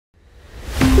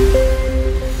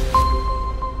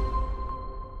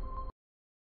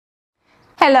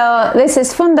Hello, this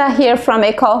is Funda here from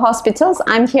Ekol Hospitals.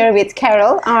 I'm here with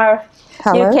Carol, our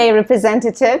UK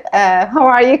representative. How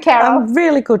are you, Carol? I'm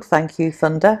really good, thank you,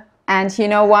 Funda. And you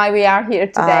know why we are here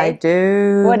today? I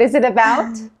do. What is it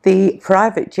about? The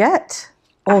private jet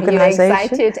organisation. Are you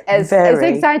excited? As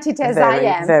excited as I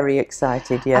am. Very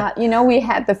excited, yeah. You know, we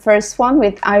had the first one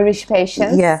with Irish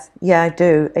patients. Yeah, I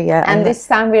do. Yeah, and this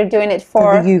time we're doing it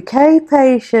for the UK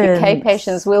patients. UK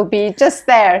patients will be just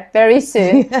there very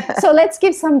soon. Yeah. So let's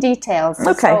give some details.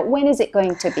 Okay. So when is it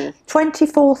going to be?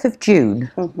 24th of June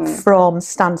from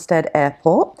Stansted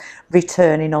Airport,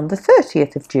 returning on the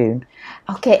 30th of June.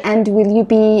 Okay, and will you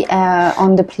be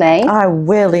on the plane? I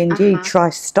will indeed.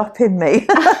 Try stopping me.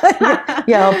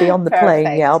 Yeah, I'll be on the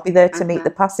plane. Yeah, I'll be there to meet the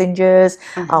passengers.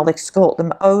 I'll escort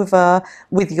them over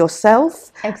with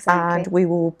yourself. Exactly. And we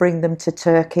will bring them to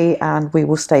Turkey and we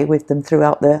will stay with them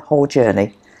throughout the whole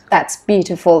journey. That's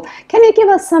beautiful. Can you give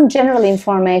us some general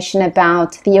information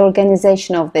about the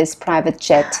organization of this private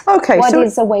jet? Okay. What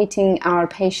is awaiting our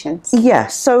patients?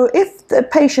 Yes. So if the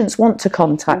patients want to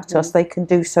contact us, they can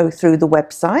do so through the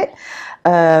website,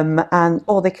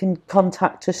 or they can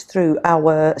contact us through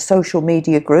our social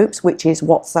media groups, which is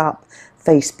WhatsApp,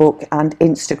 Facebook and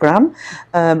Instagram,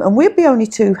 and we'd be only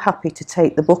too happy to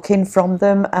take the booking from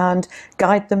them and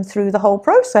guide them through the whole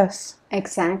process.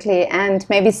 Exactly, and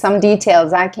maybe some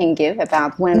details I can give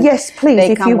about when yes, please,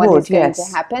 they if come, you what would, is going to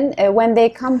happen. When they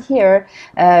come here,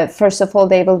 first of all,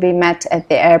 they will be met at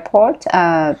the airport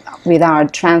with our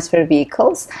transfer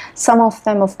vehicles. Some of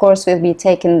them, of course, will be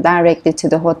taken directly to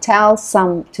the hotel,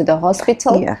 some to the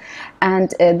hospital. Yeah.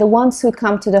 And the ones who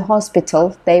come to the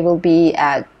hospital, they will be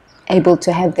able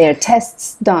to have their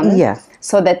tests done. Yeah.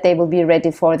 So that they will be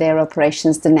ready for their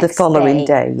operations the next following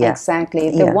day. Yeah. Exactly.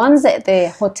 The ones at the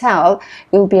hotel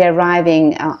will be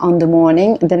arriving on the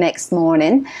morning, the next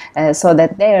morning, so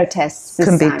that their tests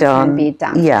can be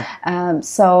done. Yeah.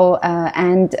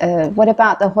 What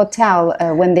about the hotel?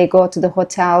 When they go to the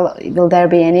hotel, will there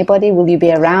be anybody? Will you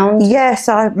be around? Yes,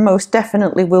 I most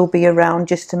definitely will be around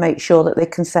just to make sure that they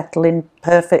can settle in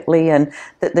perfectly and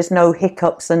that there's no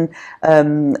hiccups and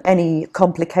any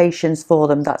complications for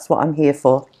them. That's what I'm here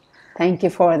for. Thank you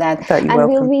for that. You're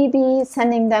welcome. Will we be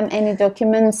sending them any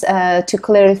documents to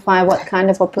clarify what kind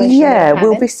of operation Yeah,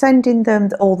 we'll be sending them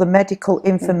all the medical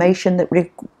information that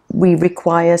we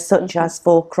require, such as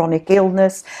for chronic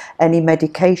illness, any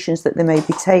medications that they may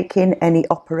be taking, any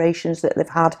operations that they've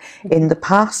had in the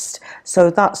past. So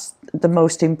that's the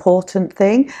most important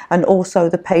thing, and also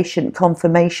the patient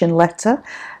confirmation letter.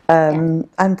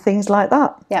 And things like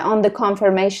that. Yeah, on the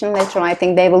confirmation letter, I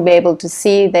think they will be able to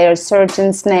see their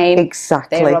surgeon's name,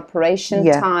 their operation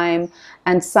time,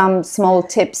 and some small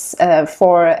tips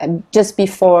for just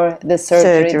before the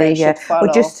surgery they should follow.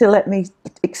 Well, just to let me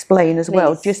explain as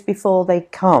well, just before they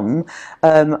come,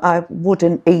 I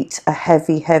wouldn't eat a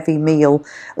heavy meal.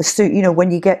 So, you know,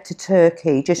 when you get to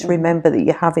Turkey, just remember that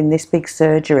you're having this big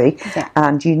surgery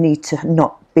and you need to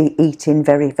not be eating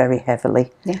very heavily.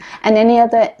 Yeah. And any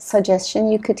other suggestion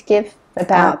you could give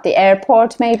about the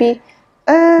airport, maybe?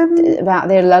 About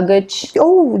their luggage?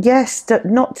 Oh yes,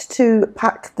 not to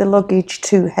pack the luggage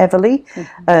too heavily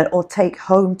or take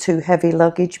home too heavy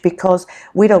luggage, because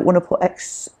we don't want to put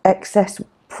excess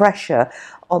pressure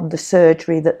on the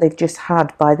surgery that they've just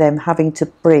had by them having to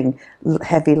bring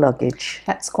heavy luggage.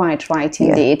 That's quite right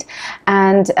indeed.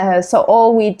 And so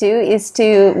all we do is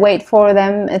to wait for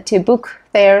them to book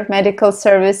their medical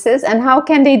services. And how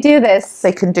can they do this?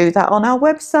 They can do that on our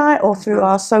website or through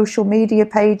our social media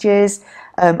pages,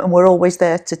 and we're always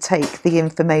there to take the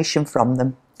information from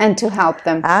them. And to help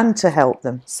them. And to help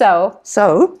them. So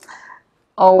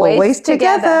always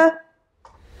together.